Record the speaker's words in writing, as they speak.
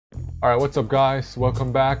Alright, what's up guys?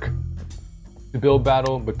 Welcome back to Build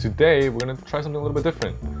Battle, but today we're gonna try something a little bit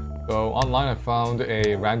different. So online I found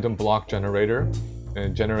a random block generator, and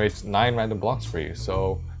it generates 9 random blocks for you.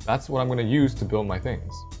 So that's what I'm gonna use to build my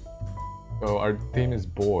things. So our theme is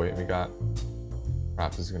boy, and we got...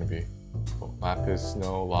 crap, this is gonna be... lapis,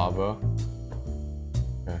 snow, lava.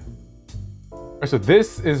 Okay. Alright, so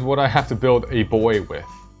this is what I have to build a boy with.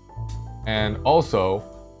 And also,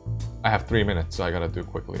 I have 3 minutes, so I gotta do it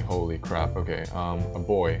quickly. Holy crap. Okay, a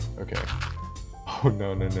boy. Okay. Oh,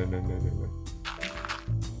 no.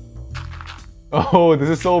 Oh, this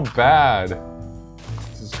is so bad.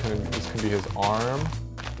 This can be his arm.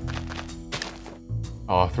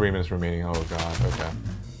 Oh, 3 minutes remaining. Oh, God. Okay.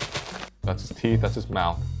 That's his teeth. That's his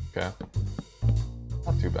mouth. Okay.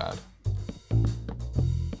 Not too bad.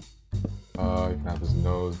 You can have his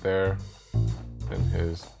nose there. Then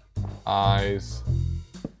his eyes.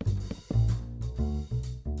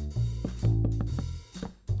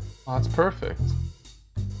 Oh, that's perfect.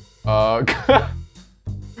 No,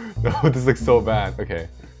 this looks so bad. Okay.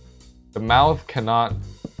 The mouth cannot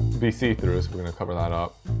be see-through, so we're gonna cover that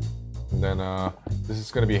up. And then, this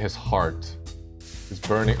is gonna be his heart. It's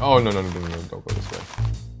burning. Oh, no, don't go this way.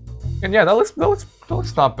 And yeah, that looks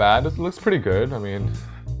not bad. It looks pretty good. I mean,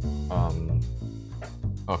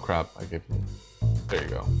 oh crap, I gave him... There you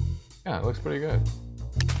go. Yeah, it looks pretty good.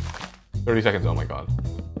 30 seconds, oh my god.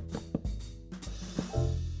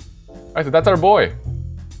 Alright, so that's our boy.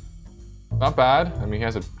 Not bad. I mean, he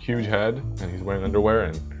has a huge head, and he's wearing underwear,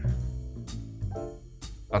 and...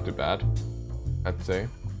 not too bad, I'd say.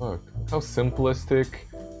 Look how simplistic,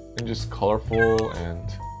 and just colorful, and...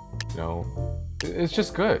 you know... it's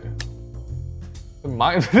just good.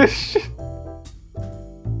 This shit...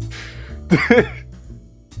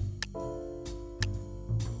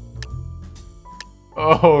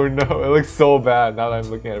 Oh no, it looks so bad now that I'm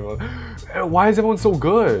looking at everyone. Why is everyone so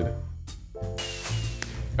good?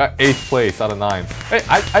 Got 8th place out of 9. Hey,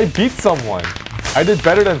 I beat someone. I did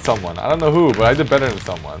better than someone. I don't know who, but I did better than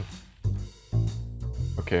someone.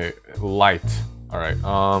 Okay, light. Alright,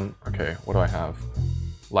 okay, what do I have?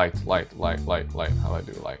 Light. How do I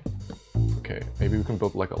do light? Okay, maybe we can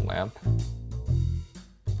build like a lamp.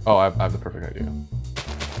 Oh, I have the perfect idea.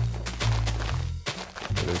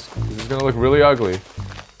 This is gonna look really ugly,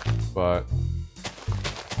 but...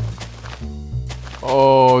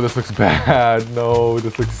 oh, this looks bad. No,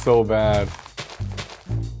 this looks so bad.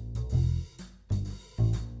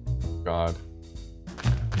 God.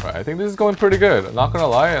 Right, I think this is going pretty good. I'm not gonna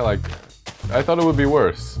lie, I thought it would be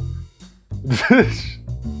worse.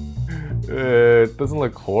 It doesn't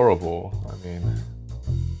look horrible. I mean,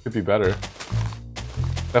 could be better.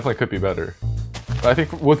 Definitely could be better. But I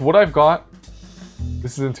think with what I've got,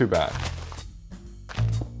 this isn't too bad.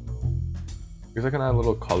 Because I can add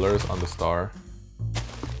little colors on the star.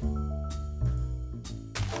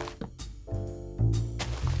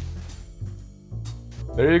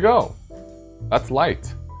 There you go. That's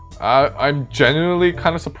light. I'm genuinely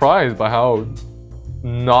kind of surprised by how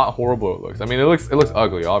not horrible it looks. I mean, it looks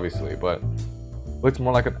ugly, obviously, but it looks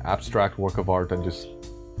more like an abstract work of art than just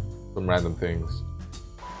some random things.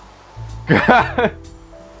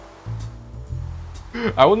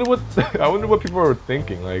 I wonder what people are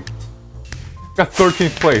thinking. Like, got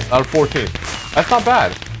 13th place out of 14. That's not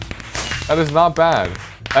bad. That is not bad.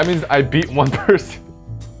 That means I beat one person.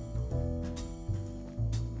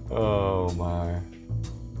 Oh my.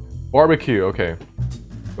 Barbecue. Okay.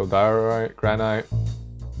 So diorite, granite,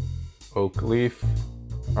 oak leaf.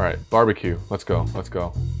 All right, barbecue. Let's go. Let's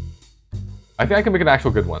go. I think I can make an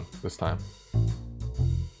actual good one this time.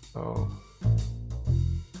 So.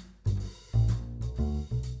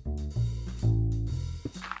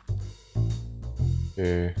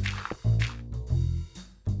 Okay.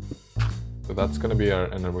 So that's gonna be our,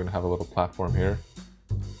 and then we're gonna have a little platform here.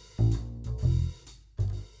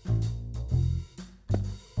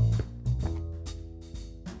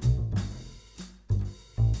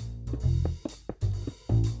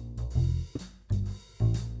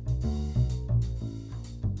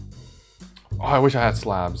 Oh, I wish I had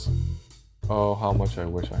slabs. Oh, how much I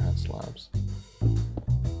wish I had slabs.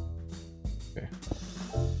 Okay.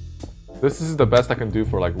 This is the best I can do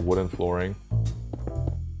for like wooden flooring.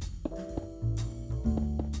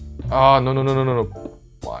 Oh, no.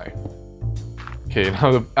 Why? Okay,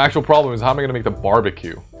 now the actual problem is how am I gonna make the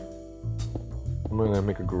barbecue? I'm gonna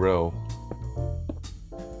make a grill.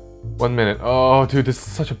 1 minute. Oh, dude, this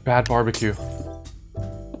is such a bad barbecue.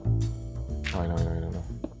 I know.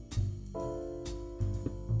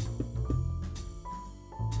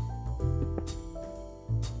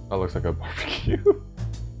 That looks like a barbecue.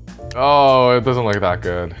 Oh, it doesn't look that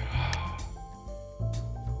good.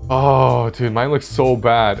 Oh, dude, mine looks so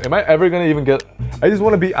bad. Am I ever gonna even get... I just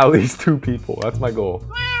want to be at least 2 people. That's my goal.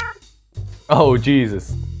 Oh,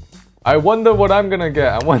 Jesus. I wonder what I'm gonna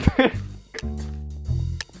get. I wonder...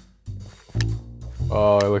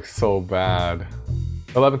 Oh, it looks so bad.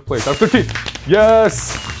 11th place. I'm 13th.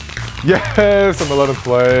 Yes! Yes! I'm 11th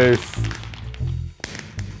place.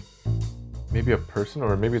 Maybe a person,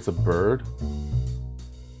 or maybe it's a bird?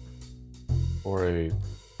 Or a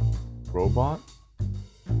robot?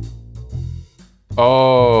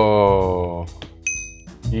 Oh,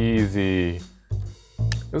 easy.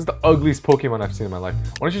 This is the ugliest Pokemon I've seen in my life.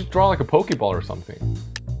 Why don't you just draw like a Pokeball or something?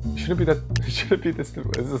 Shouldn't be that. Should it be this?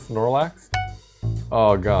 Is this Snorlax?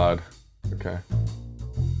 Oh God. Okay.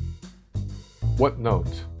 What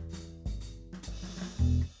note?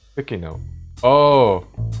 Sticky note. Oh.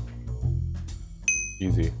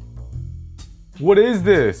 Easy. What is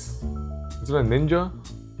this? Is it a ninja?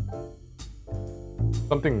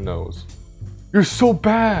 Something knows. You're so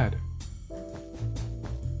bad!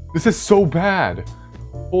 This is so bad!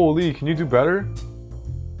 Holy, can you do better?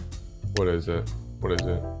 What is it? What is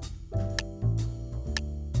it?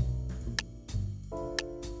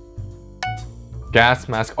 Gas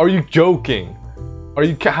mask? Are you joking? Are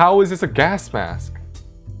you? How is this a gas mask?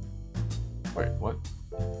 Wait, what?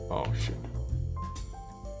 Oh shoot.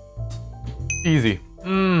 Easy.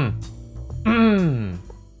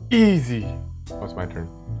 Easy. Oh, it's my turn.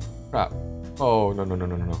 Crap. Oh, no, no, no,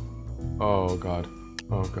 no, no, no. Oh, God.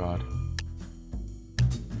 Oh, God.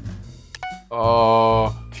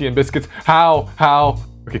 Oh, tea and biscuits. How? How?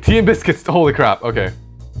 Okay, tea and biscuits. Holy crap. Okay.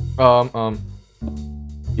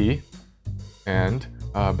 Tea and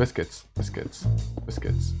biscuits. Biscuits.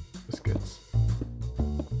 Biscuits. Biscuits.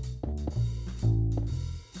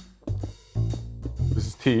 This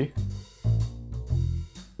is tea.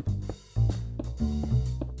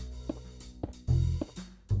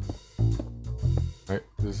 Right,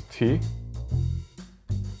 this is tea.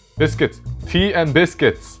 Biscuits. Tea and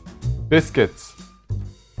biscuits. Biscuits.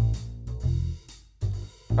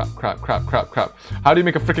 Crap, crap, crap, crap, crap. How do you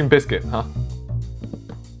make a freaking biscuit, huh?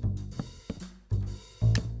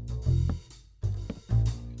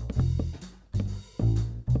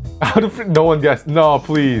 How do no one guessed? No,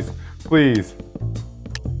 please. Please.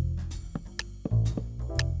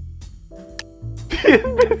 Tea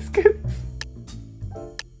and biscuits.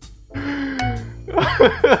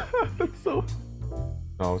 That's so...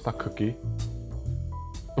 No, it's not cookie.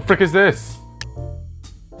 What the frick is this?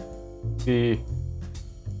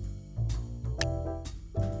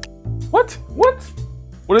 What? What?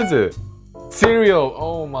 What is it? Cereal.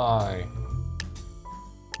 Oh my.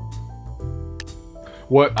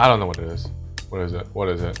 What? I don't know what it is. What is it? What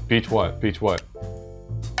is it? Beach what? Beach what?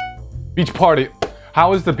 Beach party.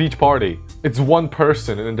 How is the beach party? It's one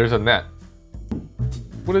person and then there's a net.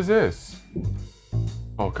 What is this?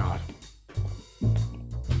 Oh God.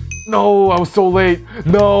 No, I was so late.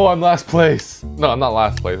 No, I'm last place. No, I'm not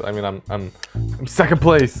last place. I mean, I'm second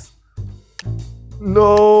place.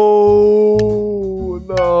 No,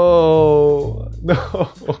 no, no.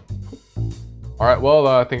 All right,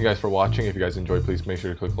 well, thank you guys for watching. If you guys enjoyed, please make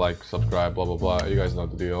sure to click like, subscribe, blah, blah, blah. You guys know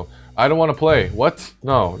the deal. I don't want to play. What?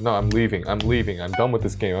 No, no, I'm leaving. I'm leaving. I'm done with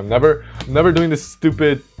this game. I'm never doing this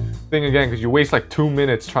stupid thing again because you waste like 2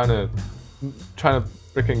 minutes trying to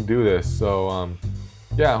freaking do this. So,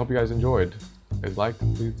 yeah, I hope you guys enjoyed. If you guys liked,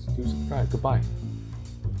 please do subscribe. Goodbye.